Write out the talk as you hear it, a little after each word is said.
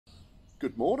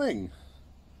Good morning,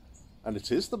 and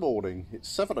it is the morning. It's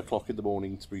 7 o'clock in the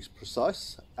morning to be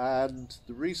precise, and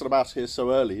the reason I'm out here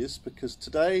so early is because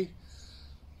today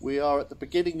we are at the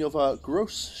beginning of a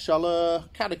grosse chaleur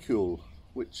canicule,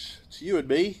 which to you and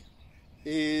me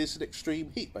is an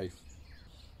extreme heat wave.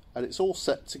 And it's all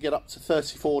set to get up to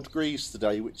 34 degrees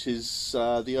today, which is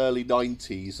the early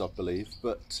 90s, I believe.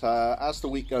 But as the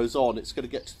week goes on, it's going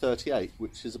to get to 38,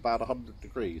 which is about 100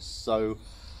 degrees. So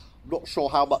I'm not sure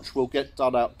how much we'll get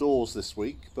done outdoors this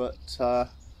week, but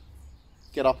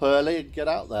get up early and get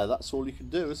out there. That's all you can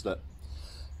do, isn't it?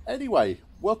 Anyway,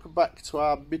 welcome back to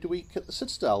our midweek at the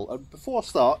Citadel. And before I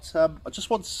start, I just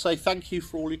want to say thank you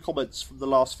for all your comments from the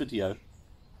last video.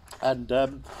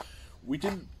 And we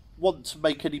didn't want to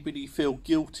make anybody feel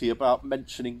guilty about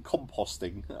mentioning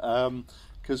composting,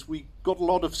 because we got a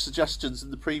lot of suggestions in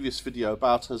the previous video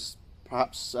about us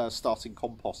perhaps starting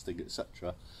composting,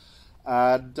 etc.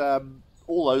 And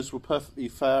all those were perfectly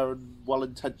fair and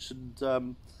well-intentioned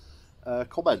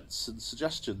comments and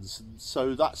suggestions, and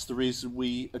so that's the reason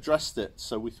we addressed it.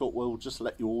 So we thought, well, we'll just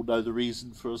let you all know the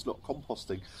reason for us not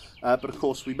composting. But of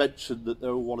course we mentioned that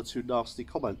there were one or two nasty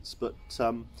comments, but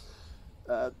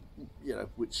you know,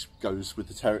 which goes with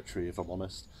the territory, if I'm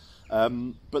honest.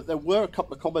 But there were a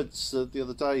couple of comments the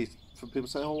other day from people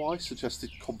saying, oh, I suggested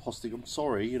composting, I'm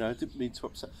sorry, you know, I didn't mean to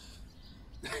upset.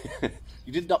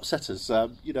 You didn't upset us.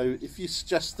 You know, if you're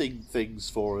suggesting things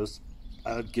for us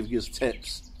and giving us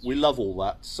tips, we love all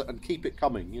that, so, and keep it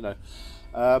coming, you know.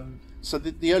 So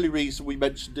the only reason we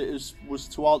mentioned it was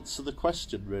to answer the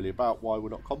question, really, about why we're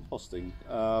not composting.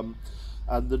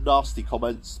 And the nasty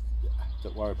comments,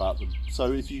 don't worry about them.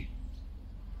 So if you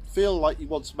feel like you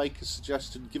want to make a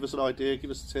suggestion, give us an idea, give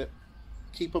us a tip,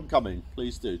 keep them coming,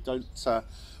 please do. Don't.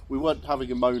 We weren't having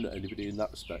a moan at anybody in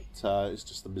that respect. It's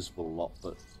just a miserable lot,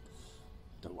 but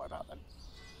don't worry about them.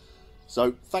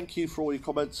 So thank you for all your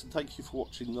comments, and thank you for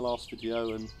watching the last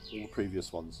video and all the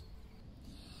previous ones.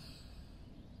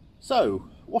 So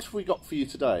what have we got for you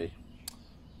today?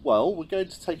 Well, we're going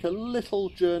to take a little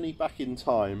journey back in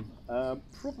time,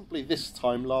 probably this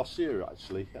time last year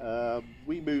actually.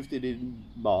 We moved in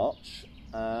March,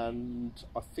 and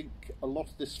I think a lot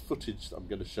of this footage that I'm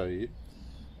going to show you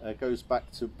goes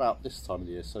back to about this time of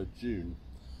the year, so June.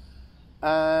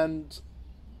 And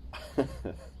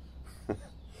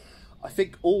I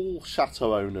think all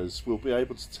Chateau owners will be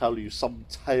able to tell you some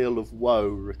tale of woe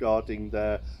regarding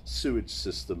their sewage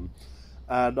system.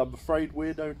 And I'm afraid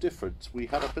we're no different. We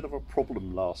had a bit of a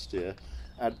problem last year,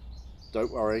 and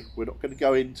don't worry, we're not going to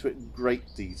go into it in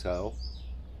great detail.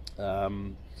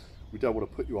 We don't want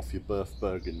to put you off your birth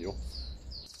Burgundial.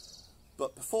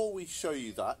 But before we show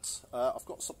you that, I've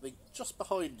got something just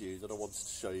behind you that I wanted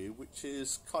to show you, which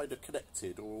is kind of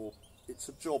connected, or it's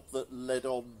a job that led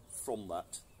on from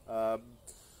that.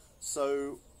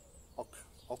 So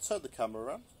I'll turn the camera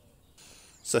around.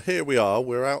 So here we are,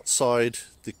 we're outside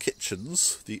the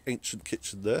kitchens, the ancient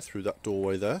kitchen there, through that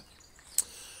doorway there.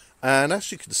 And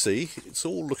as you can see, it's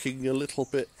all looking a little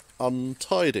bit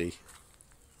untidy.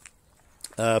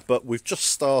 But we've just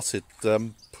started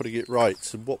putting it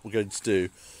right, and what we're going to do,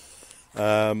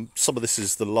 some of this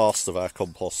is the last of our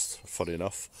compost, funny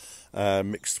enough,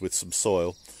 mixed with some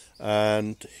soil.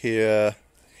 And here,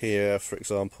 for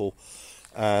example,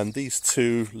 and these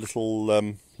two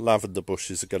little lavender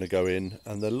bushes are going to go in,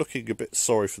 and they're looking a bit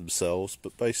sorry for themselves,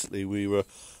 but basically we were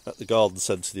at the garden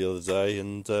centre the other day,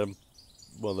 and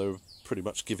well, they were pretty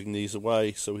much giving these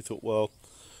away, so we thought, well,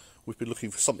 we've been looking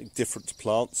for something different to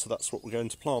plant, so that's what we're going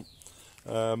to plant.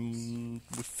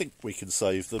 We think we can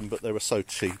save them, but they were so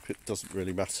cheap it doesn't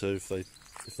really matter if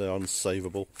they're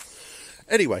unsavable.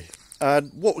 Anyway,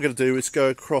 and what we're going to do is go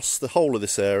across the whole of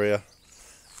this area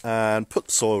and put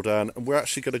the soil down, and we're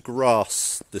actually going to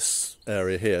grass this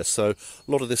area here. So a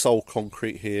lot of this old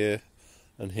concrete here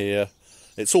and here,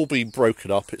 it's all been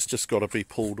broken up, it's just got to be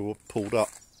pulled up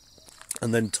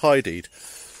and then tidied.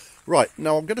 Right,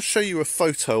 now I'm going to show you a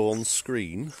photo on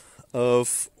screen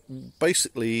of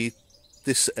basically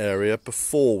this area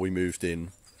before we moved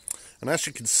in. And as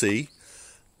you can see,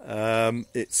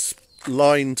 it's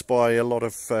lined by a lot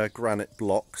of granite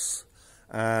blocks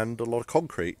and a lot of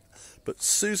concrete. But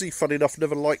Susie, funny enough,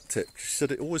 never liked it. She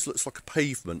said it always looks like a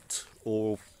pavement,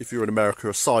 or if you're in America,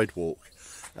 a sidewalk.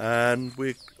 And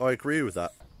I agree with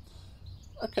that.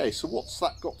 Okay, so what's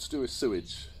that got to do with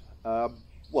sewage?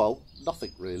 Well,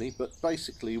 nothing really, but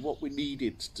basically what we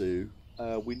needed to do,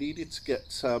 we needed to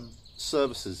get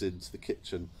services into the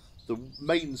kitchen. The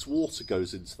mains water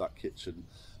goes into that kitchen,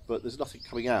 but there's nothing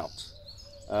coming out.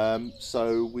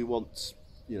 So we want,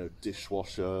 you know,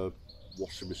 dishwasher,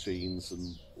 washing machines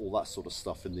and all that sort of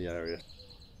stuff in the area.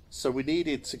 So we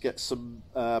needed to get some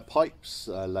pipes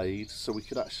laid so we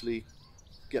could actually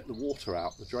get the water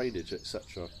out, the drainage,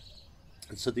 etc.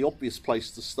 And so the obvious place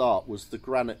to start was the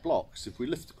granite blocks. If we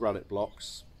lift the granite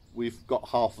blocks, we've got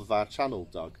half of our channel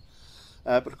dug.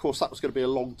 But of course that was going to be a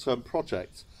long-term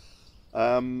project.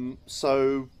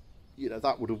 So, you know,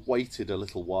 that would have waited a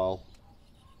little while.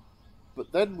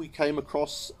 But then we came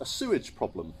across a sewage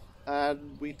problem,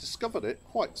 and we discovered it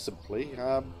quite simply.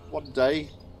 One day,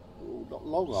 not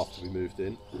long after we moved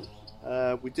in,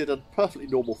 we did a perfectly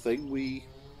normal thing. We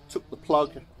took the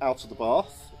plug out of the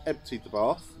bath, emptied the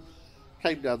bath,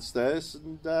 came downstairs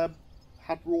and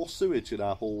had raw sewage in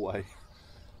our hallway.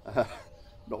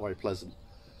 Not very pleasant.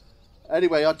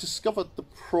 Anyway, I discovered the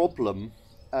problem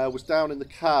was down in the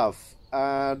cave,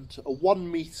 and a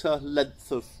 1 metre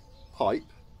length of pipe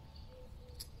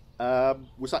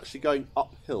was actually going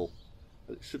uphill.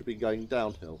 It should have been going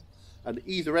downhill. And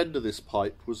either end of this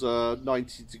pipe was a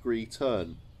 90-degree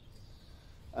turn.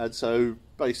 And so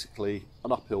basically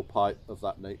an uphill pipe of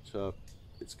that nature,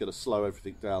 it's going to slow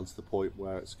everything down to the point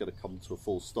where it's going to come to a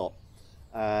full stop.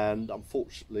 And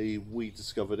unfortunately we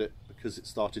discovered it because it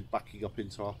started backing up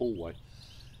into our hallway.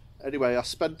 Anyway, I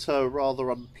spent a rather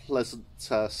unpleasant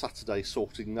Saturday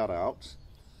sorting that out.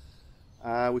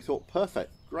 We thought,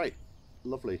 perfect, great,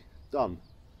 lovely, done.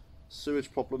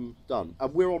 Sewage problem done.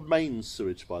 And we're on main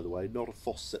sewage, by the way, not a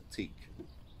fosse septique.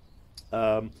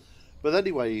 But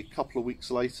anyway, a couple of weeks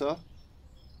later,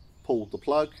 pulled the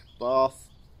plug, bath,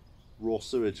 raw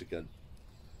sewage again.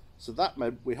 So that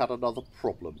meant we had another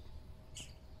problem.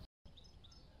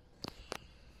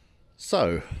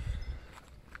 So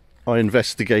I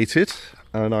investigated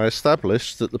and I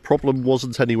established that the problem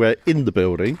wasn't anywhere in the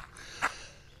building.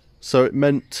 So it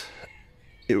meant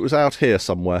it was out here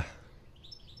somewhere.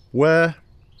 Where?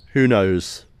 Who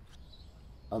knows?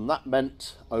 And that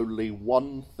meant only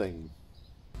one thing.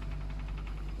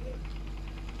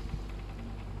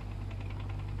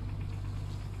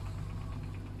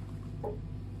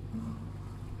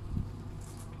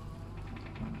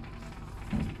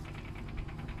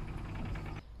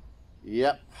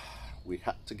 Yep, we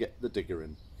had to get the digger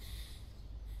in.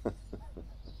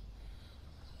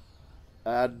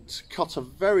 And cut a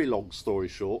very long story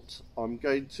short, I'm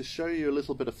going to show you a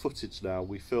little bit of footage now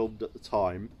we filmed at the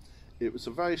time. It was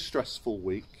a very stressful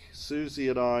week. Susie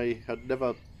and I had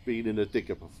never been in a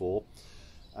digger before.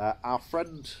 Our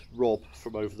friend Rob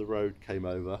from over the road came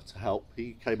over to help.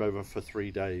 He came over for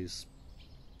 3 days,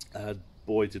 and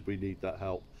boy did we need that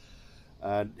help.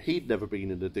 And he'd never been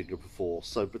in a digger before,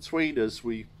 so between us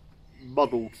we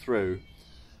muddled through.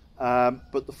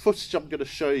 But the footage I'm going to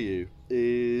show you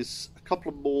is a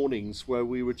couple of mornings where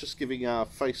we were just giving our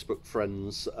Facebook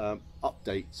friends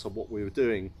updates on what we were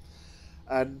doing.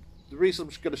 And the reason I'm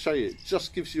just going to show you, it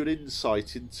just gives you an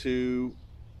insight into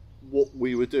what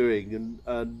we were doing.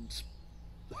 And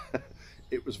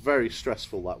it was very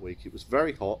stressful that week. It was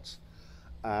very hot,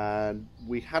 and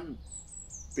we hadn't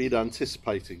been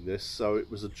anticipating this, so it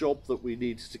was a job that we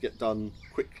needed to get done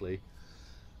quickly.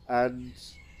 And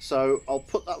so I'll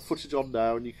put that footage on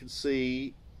now and you can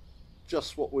see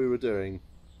just what we were doing.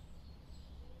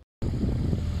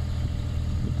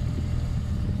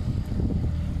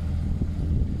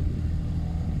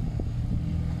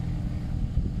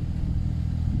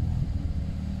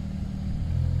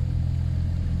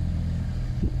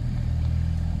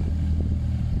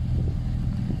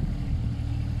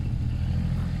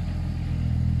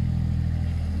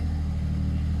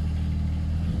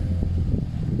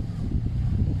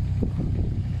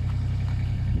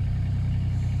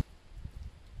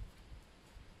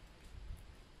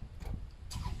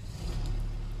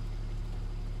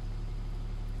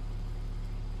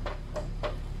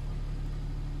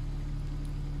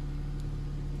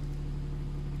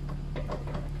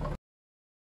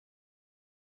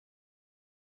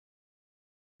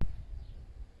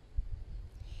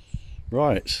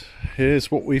 Right,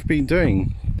 here's what we've been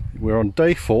doing. We're on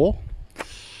day 4.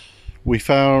 We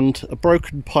found a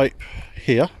broken pipe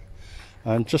here,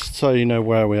 and just so you know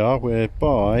where we are, we're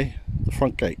by the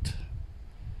front gate.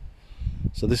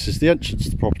 So this is the entrance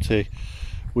to the property.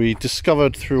 We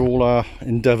discovered through all our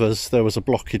endeavours there was a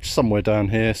blockage somewhere down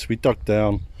here, so we dug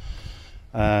down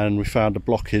and we found a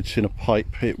blockage in a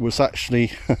pipe. It was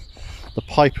actually the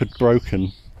pipe had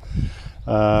broken.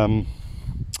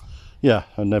 Yeah,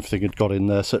 and everything had got in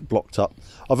there, so it blocked up.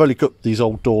 I've only got these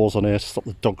old doors on here to stop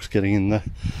the dogs getting in there.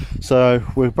 So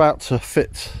we're about to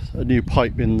fit a new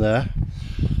pipe in there.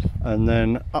 And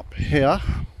then up here,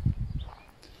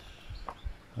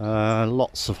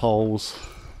 lots of holes.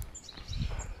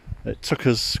 It took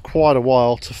us quite a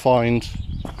while to find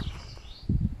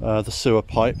the sewer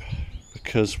pipe,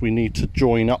 because we need to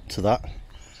join up to that.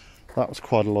 That was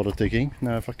quite a lot of digging.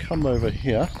 Now if I come over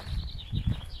here,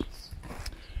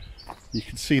 you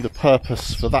can see the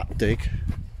purpose for that dig,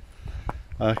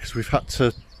 because we've had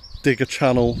to dig a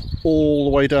channel all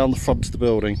the way down the front of the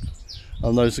building,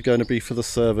 and those are going to be for the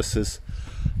services,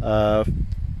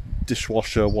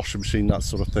 dishwasher, washing machine, that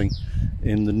sort of thing,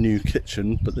 in the new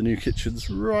kitchen, but the new kitchen's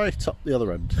right up the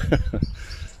other end.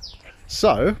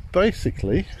 So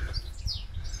basically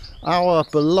our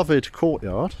beloved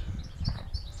courtyard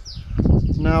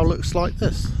now looks like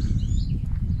this.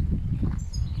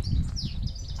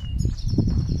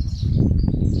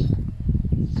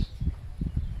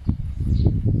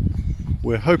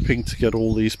 We're hoping to get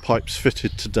all these pipes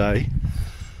fitted today,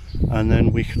 and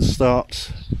then we can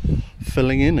start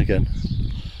filling in again.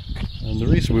 And the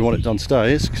reason we want it done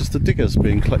today is because the digger's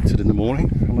being collected in the morning,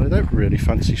 and I don't really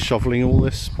fancy shoveling all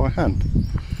this by hand.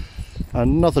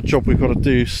 Another job we've got to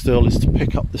do still is to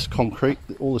pick up this concrete.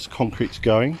 All this concrete's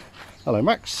going. Hello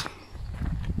Max.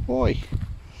 Oi.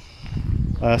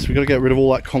 So we've got to get rid of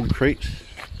all that concrete.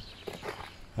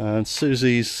 And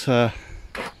Susie's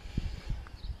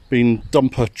been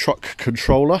dumper truck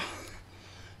controller.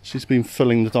 She's been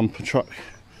filling the dumper truck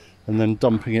and then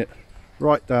dumping it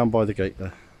right down by the gate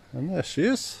there. And there she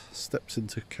is, steps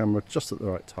into camera just at the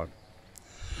right time.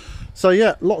 So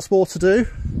yeah, lots more to do,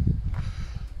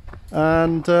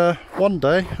 and one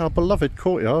day our beloved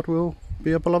courtyard will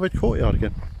be a beloved courtyard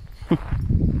again.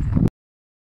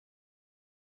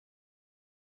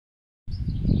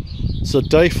 So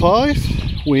day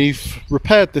 5, we've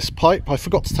repaired this pipe. I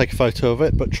forgot to take a photo of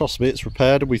it, but trust me, it's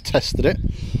repaired and we've tested it.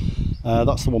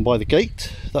 That's the one by the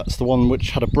gate. That's the one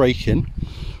which had a break-in,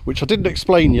 which I didn't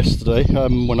explain yesterday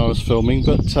when I was filming,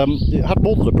 but it had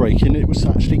more than a break-in. It was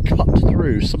actually cut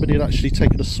through. Somebody had actually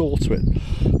taken a saw to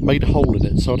it, made a hole in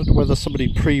it. So I don't know whether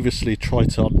somebody previously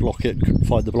tried to unblock it and couldn't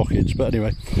find the blockage, but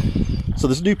anyway. So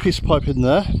there's a new piece of pipe in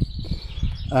there,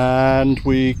 and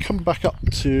we come back up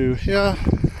to here,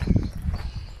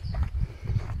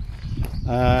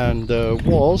 and there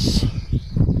was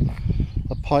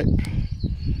a pipe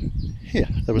here.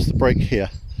 There was the break here.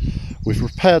 We've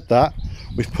repaired that.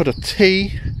 We've put a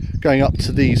T going up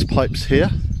to these pipes here,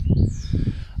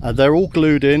 and they're all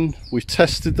glued in. We've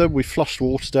tested them, we've flushed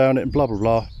water down it and blah blah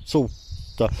blah. It's all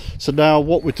done. So now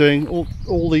what we're doing,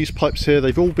 all these pipes here,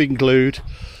 they've all been glued.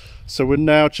 So we're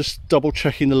now just double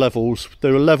checking the levels.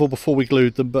 They were level before we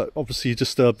glued them, but obviously you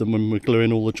disturb them when we're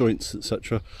gluing all the joints,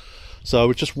 etc. So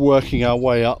we're just working our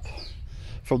way up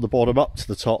from the bottom up to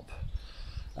the top,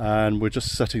 and we're just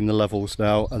setting the levels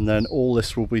now, and then all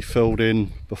this will be filled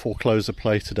in before close of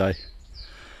play today,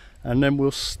 and then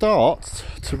we'll start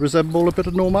to resemble a bit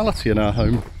of normality in our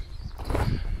home,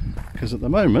 because at the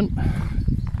moment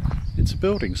it's a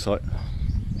building site,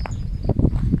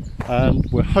 and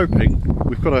we're hoping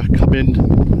we've got to come in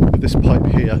with this pipe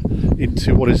here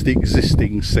into what is the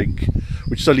existing sink,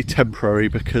 which is only temporary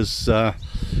because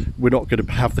we're not going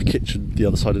to have the kitchen the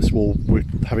other side of this wall. We're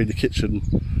having the kitchen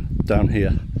down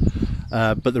here,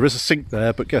 but there is a sink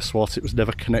there, but guess what, it was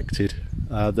never connected.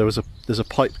 There's a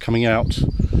pipe coming out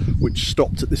which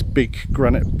stopped at this big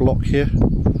granite block here,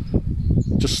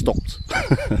 just stopped.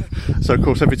 So of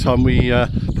course every time we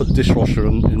put the dishwasher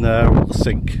in there or the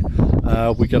sink,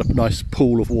 we get a nice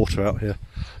pool of water out here.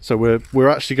 So we're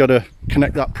actually going to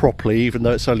connect that properly, even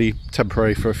though it's only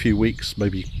temporary for a few weeks,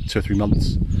 maybe 2 or 3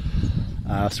 months.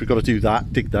 So we've got to do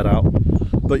that, dig that out.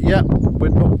 But yeah, we're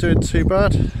not doing too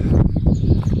bad.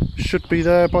 Should be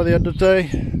there by the end of the day.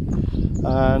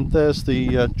 And there's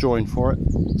the join for it.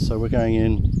 So we're going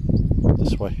in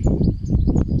this way.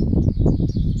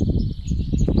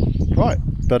 Right,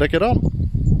 better get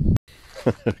on.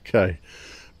 Okay,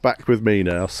 back with me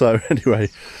now. So anyway,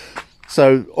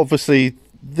 so obviously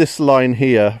this line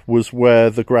here was where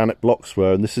the granite blocks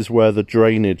were, and this is where the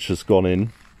drainage has gone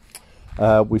in.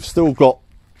 We've still got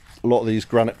a lot of these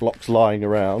granite blocks lying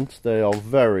around. They are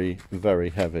very,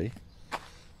 very heavy.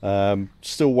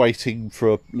 Still waiting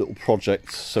for a little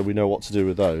project so we know what to do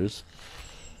with those.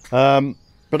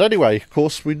 But anyway, of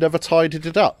course, we never tidied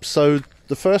it up. So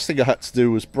the first thing I had to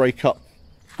do was break up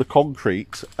the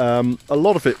concrete. A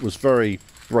lot of it was very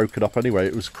broken up anyway.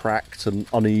 It was cracked and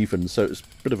uneven, so it was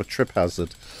a bit of a trip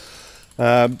hazard.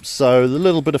 So the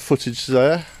little bit of footage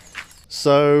there.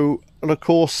 So, and of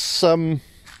course,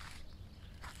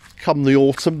 come the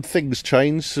autumn, things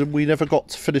changed and we never got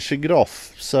to finishing it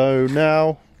off. So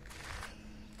now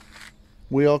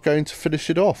we are going to finish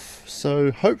it off.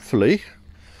 So hopefully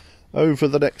over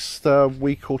the next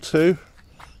week or two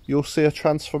you'll see a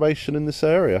transformation in this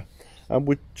area. And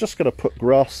we're just going to put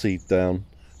grass seed down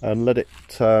and let it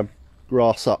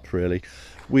grass up really.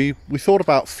 We thought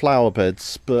about flower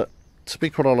beds, but to be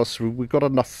quite honest, we've got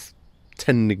enough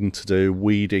tending to do,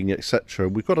 weeding, etc.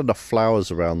 We've got enough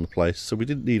flowers around the place, so we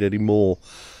didn't need any more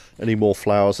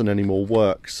flowers and any more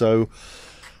work. So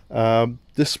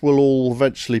this will all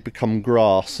eventually become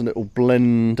grass, and it will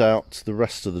blend out to the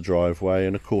rest of the driveway.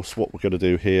 And of course, what we're going to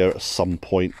do here at some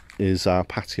point is our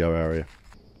patio area.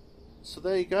 So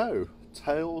there you go,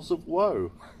 tales of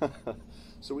woe.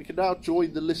 So we can now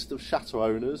join the list of chateau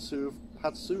owners who have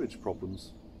had sewage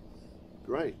problems.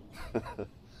 Great.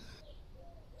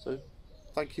 So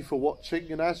thank you for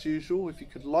watching, and as usual, if you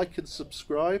could like and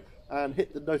subscribe and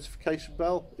hit the notification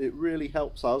bell, it really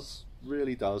helps us,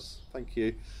 really does. Thank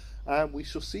you. And we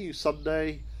shall see you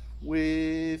Sunday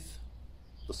with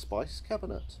the Spice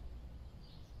Cabinet.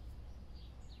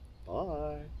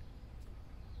 Bye.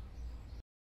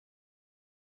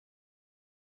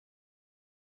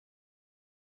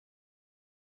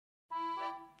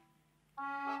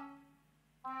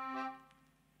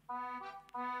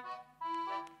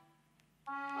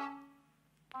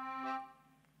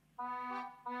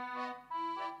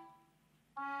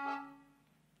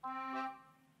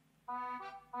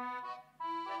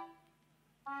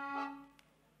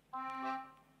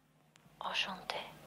 Enchanté.